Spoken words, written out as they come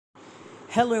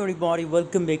Hello everybody,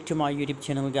 welcome back to my YouTube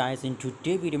channel guys. In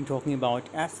today's video I'm talking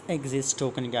about FXS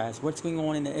token guys. What's going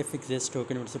on in the FXS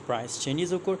token, what's the price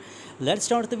changes occur. Let's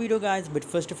start the video guys, but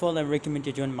first of all I recommend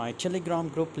you join my Telegram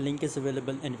group. Link is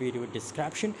available in video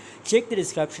description. Check the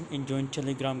description and join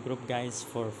Telegram group guys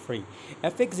for free.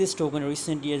 FXS token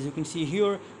recently, as you can see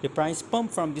here, the price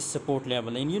pump from this support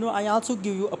level, and I also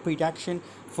give you a prediction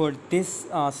for this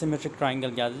symmetric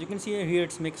triangle guys. As you can see here,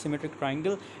 it's make symmetric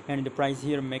triangle and the price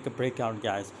here make a breakout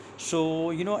guys.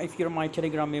 So if you're my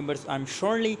Telegram members, I'm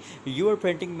surely you are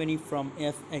printing money from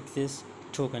FXS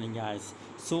token guys.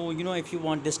 So if you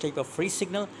want this type of free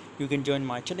signal, you can join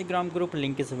my Telegram group.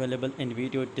 Link is available in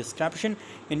video description.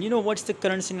 And what's the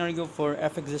current scenario for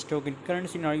FXS token? Current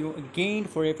scenario again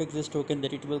for FXS token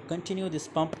that it will continue this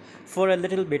pump for a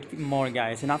little bit more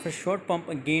guys, and after short pump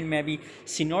again maybe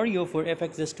scenario for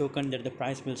FXS token that the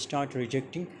price will start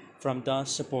rejecting from the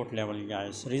support level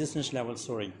guys, resistance level,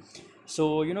 sorry.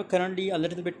 So currently a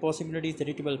little bit possibilities that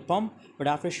it will pump, but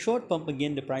after short pump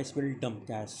again the price will dump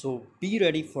guys. So be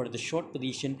ready for the short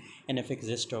position in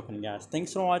FXS token guys.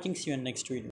 Thanks for watching, see you in next video.